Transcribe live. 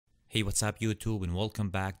Hey, what's up YouTube, and welcome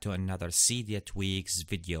back to another Cydia tweaks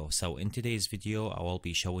video. So in today's video I will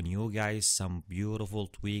be showing you guys some beautiful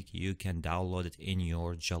tweak. You can download it in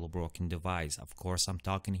your jailbroken device. Of course, I'm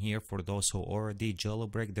talking here for those who already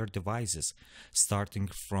jailbreak their devices, starting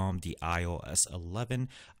from the iOS 11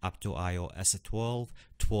 up to iOS 12,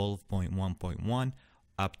 12.1.1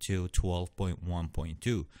 up to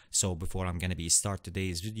 12.1.2. So before I'm gonna start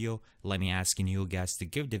today's video, let me asking you guys to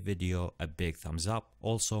give the video a big thumbs up.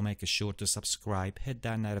 Also make sure to subscribe, hit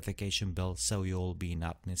that notification bell so you'll be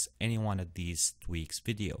not miss any one of these tweaks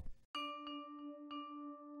video.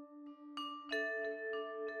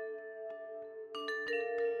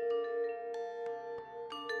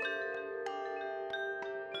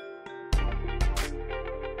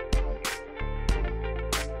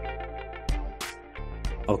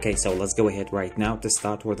 Okay, so let's go ahead right now to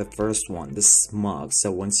start with the first one, the Smog.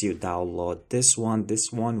 So once you download this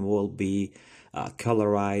one will be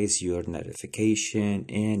colorize your notification,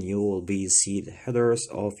 and you will be see the headers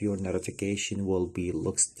of your notification will be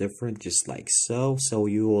looks different, just like so. So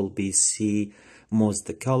you will be see most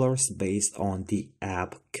the colors based on the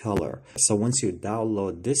app color. So once you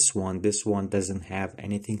download this one doesn't have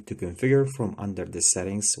anything to configure from under the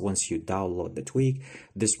settings. Once you download the tweak,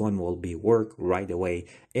 this one will be work right away,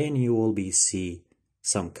 and you will be see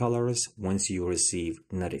some colors once you receive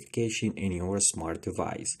notification in your smart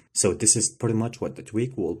device. So this is pretty much what the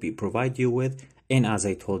tweak will be provide you with, and as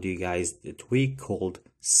I told you guys, the tweak called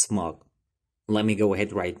Smog. Let me go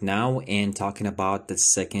ahead right now and talking about the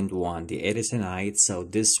second one, the EdisoNite. So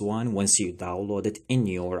this one, once you download it in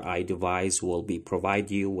your iDevice, will be provide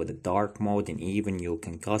you with a dark mode, and even you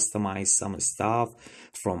can customize some stuff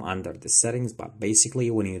from under the settings. But basically,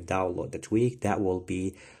 when you download the tweak, that will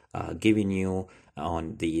be giving you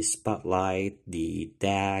on the spotlight, the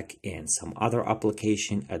DudetECH, and some other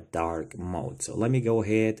application a dark mode. So let me go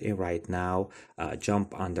ahead and right now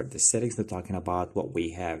jump under the settings to talking about what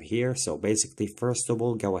we have here. So basically, first of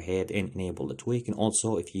all, go ahead and enable the tweak, and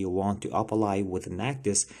also if you want to apply with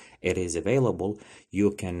Nactis, it is available.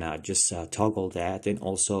 You can just toggle that, and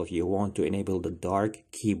also if you want to enable the dark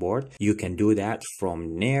keyboard, you can do that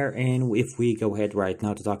from there. And if we go ahead right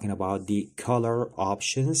now to talking about the color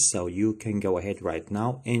options, so you can go ahead right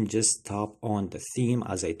now and just tap on the theme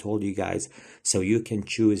as I told you guys, so you can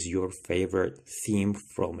choose your favorite theme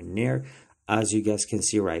from there. As you guys can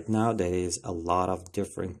see right now, there is a lot of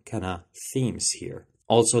different kind of themes here.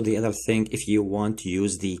 Also, the other thing, if you want to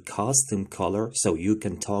use the custom color, so you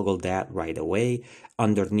can toggle that right away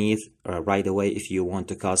underneath right away. If you want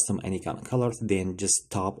to custom any kind of color, then just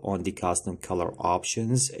tap on the custom color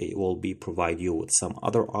options. It will be provide you with some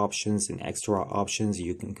other options and extra options.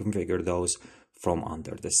 You can configure those from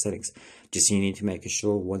under the settings. Just you need to make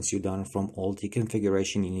sure once you're done from all the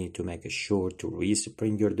configuration, you need to make sure to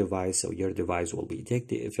respring your device, so your device will be take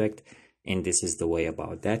the effect. And this is the way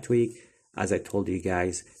about that tweak. As I told you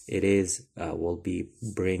guys, it is will be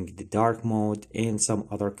bring the dark mode and some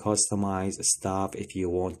other customized stuff. If you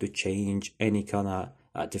want to change any kind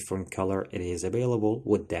of different color, it is available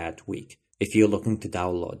with that tweak. If you're looking to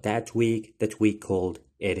download that tweak, the tweak called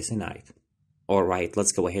EdisoNite. Alright,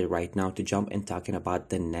 let's go ahead right now to jump and talking about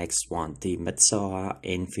the next one, the Mitsuha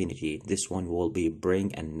Infinity. This one will be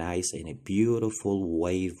bring a nice and a beautiful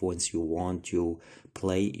wave once you want to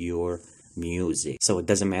play your music. So it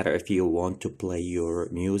doesn't matter if you want to play your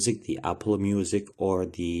music, the Apple Music or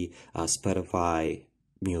the Spotify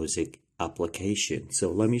music application.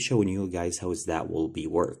 So let me show you guys how is that will be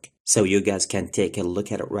work. So you guys can take a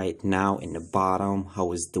look at it right now in the bottom,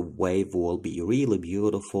 how is the wave will be really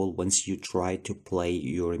beautiful once you try to play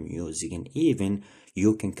your music, and even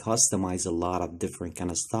you can customize a lot of different kind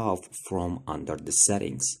of stuff from under the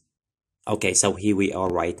settings. Okay, so here we are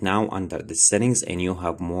right now under the settings, and you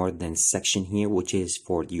have more than section here, which is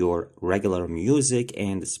for your regular music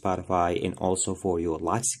and Spotify, and also for your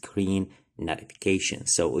lock screen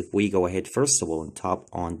notifications. So if we go ahead first of all and tap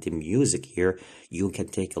on the music here, you can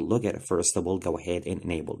take a look at it. First of all, go ahead and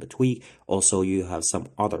enable the tweak. Also, you have some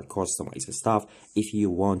other customized stuff if you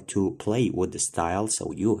want to play with the style.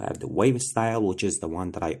 So you have the wave style, which is the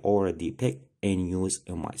one that I already picked and use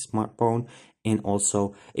in my smartphone. And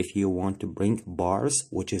also if you want to bring bars,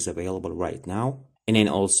 which is available right now. And then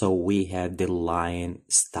also we have the line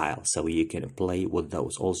style, so you can play with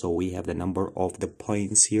those. Also we have the number of the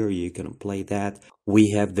points here, you can play that.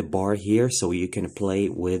 We have the bar here, so you can play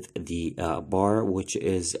with the bar, which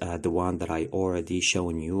is the one that I already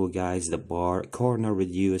shown you guys, the bar corner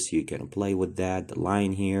reduce, you can play with that, the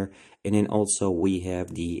line here. And then also we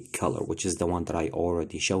have the color, which is the one that I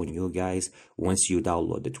already shown you guys. Once you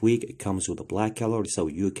download the tweak, it comes with a black color, so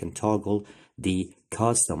you can toggle the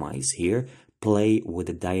customize here, play with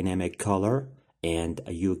the dynamic color, and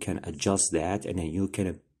you can adjust that, and then you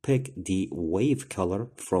can pick the wave color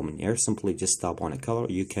from here. Simply just tap on a color.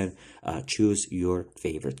 You can choose your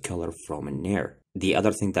favorite color from here. The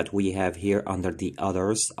other thing that we have here under the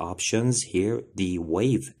others options here, the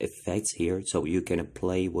wave effects here, so you can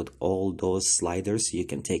play with all those sliders. You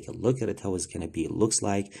can take a look at it, how it's gonna be looks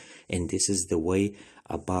like, and this is the way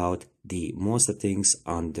about the most of things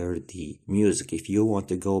under the music. If you want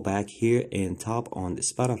to go back here and tap on the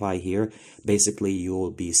Spotify here, basically you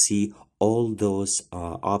will be see all those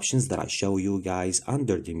options that I show you guys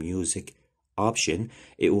under the music option.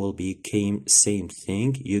 It will become same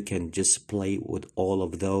thing. You can just play with all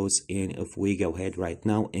of those. And if we go ahead right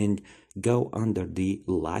now and go under the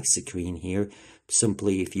lock screen here,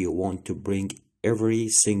 simply if you want to bring every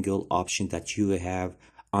single option that you have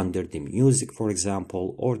under the music, for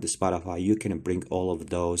example, or the Spotify, you can bring all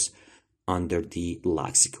of those under the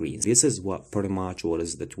lock screens. This is what pretty much what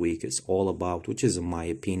is the tweak is all about, which is in my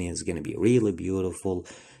opinion is going to be really beautiful,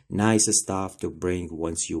 nice stuff to bring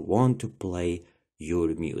once you want to play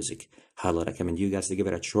your music. Highly recommend you guys to give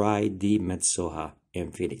it a try, the Mitsuha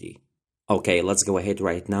Infinity. Okay, let's go ahead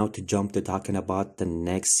right now to jump to talking about the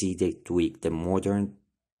next Cydia tweak, the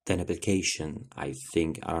ModernDepictions. I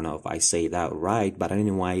don't know if I say that right, but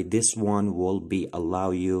anyway, this one will be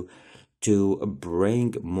allow you to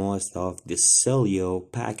bring most of the Cydia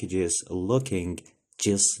packages looking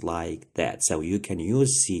just like that. So you can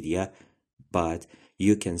use Cydia, but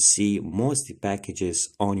you can see most of the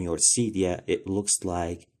packages on your Cydia, it looks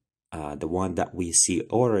like the one that we see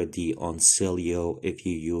already on Cydia if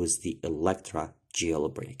you use the Electra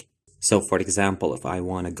jailbreak. So for example, if I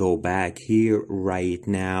want to go back here right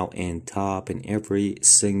now and tap in every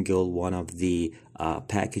single one of the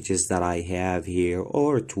packages that I have here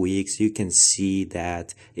or tweaks, you can see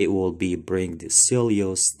that it will be bring the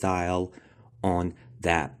Cydia style on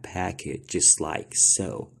that package just like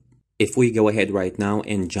so. If we go ahead right now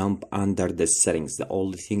and jump under the settings, the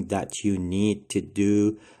only thing that you need to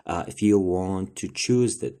do if you want to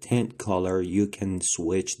choose the tint color, you can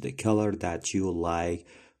switch the color that you like.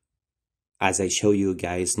 As I show you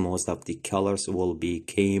guys, most of the colors will be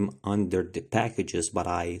came under the packages, but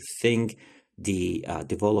I think the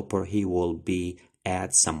developer, he will be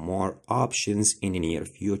add some more options in the near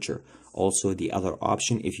future. Also, the other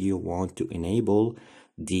option, if you want to enable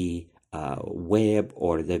the web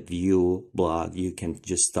or the view blog, you can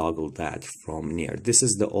just toggle that from near. This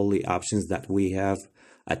is the only options that we have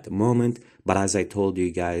at the moment, but as I told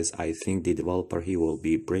you guys, I think the developer, he will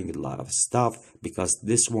be bringing a lot of stuff, because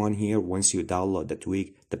this one here, once you download the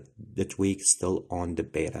tweak, the tweak is still on the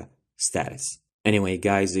beta status. Anyway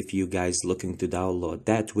guys, if you guys looking to download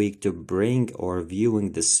that tweak to bring or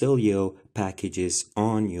viewing the Cydia packages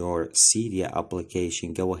on your Cydia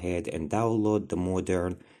application, go ahead and download the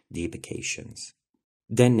ModernDepictions.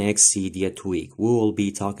 The next Cydia tweak, we will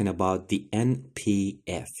be talking about the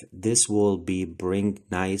NPF. This will be bring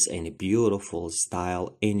nice and beautiful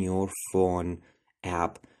style in your phone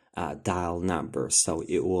app dial number. So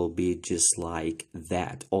it will be just like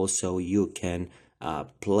that. Also, you can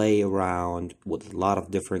play around with a lot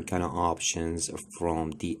of different kind of options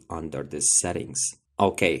from the under the settings.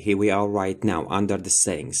 Okay, here we are right now under the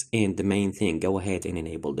settings, and the main thing, go ahead and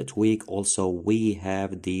enable the tweak. Also, we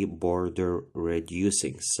have the border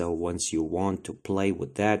reducing. So once you want to play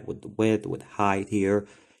with that, with the width, with height here,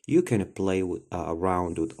 you can play with,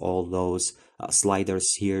 around with all those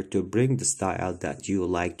sliders here to bring the style that you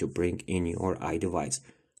like to bring in your iDevice.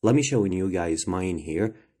 Let me show you guys mine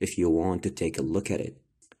here if you want to take a look at it.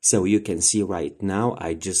 So you can see right now,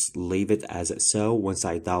 I just leave it as so. Once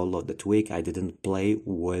I download the tweak, I didn't play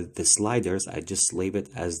with the sliders. I just leave it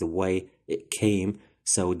as the way it came.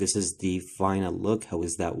 So this is the final look, how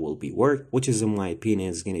is that will be work, which is in my opinion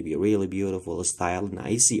is going to be really beautiful style. And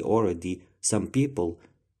I see already some people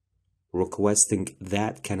requesting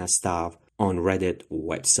that kind of stuff on Reddit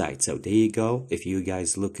website. So there you go. If you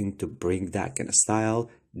guys looking to bring that kind of style,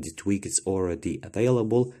 the tweak is already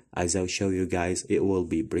available. As I'll show you guys, it will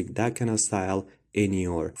be bring that kind of style in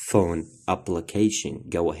your phone application.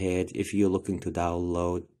 Go ahead, if you're looking to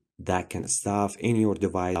download that kind of stuff in your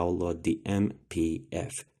device, download the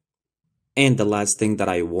MPF. And the last thing that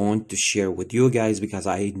I want to share with you guys, because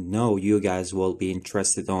I know you guys will be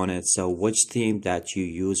interested on it. So which theme that you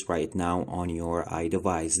use right now on your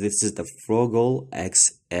iDevice? This is the Frugal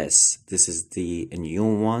XS. This is the new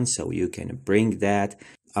one, so you can bring that.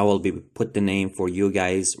 I will be put the name for you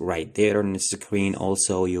guys right there on the screen.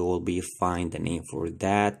 Also, you will be find the name for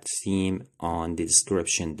that theme on the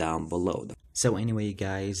description down below. So anyway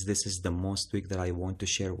guys, this is the most tweak that I want to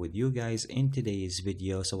share with you guys in today's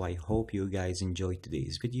video. So I hope you guys enjoyed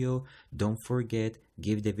today's video. Don't forget,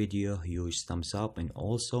 give the video a huge thumbs up and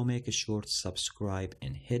also make sure to subscribe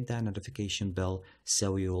and hit that notification bell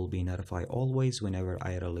so you will be notified always whenever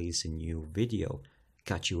I release a new video.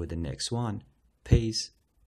 Catch you with the next one. Peace.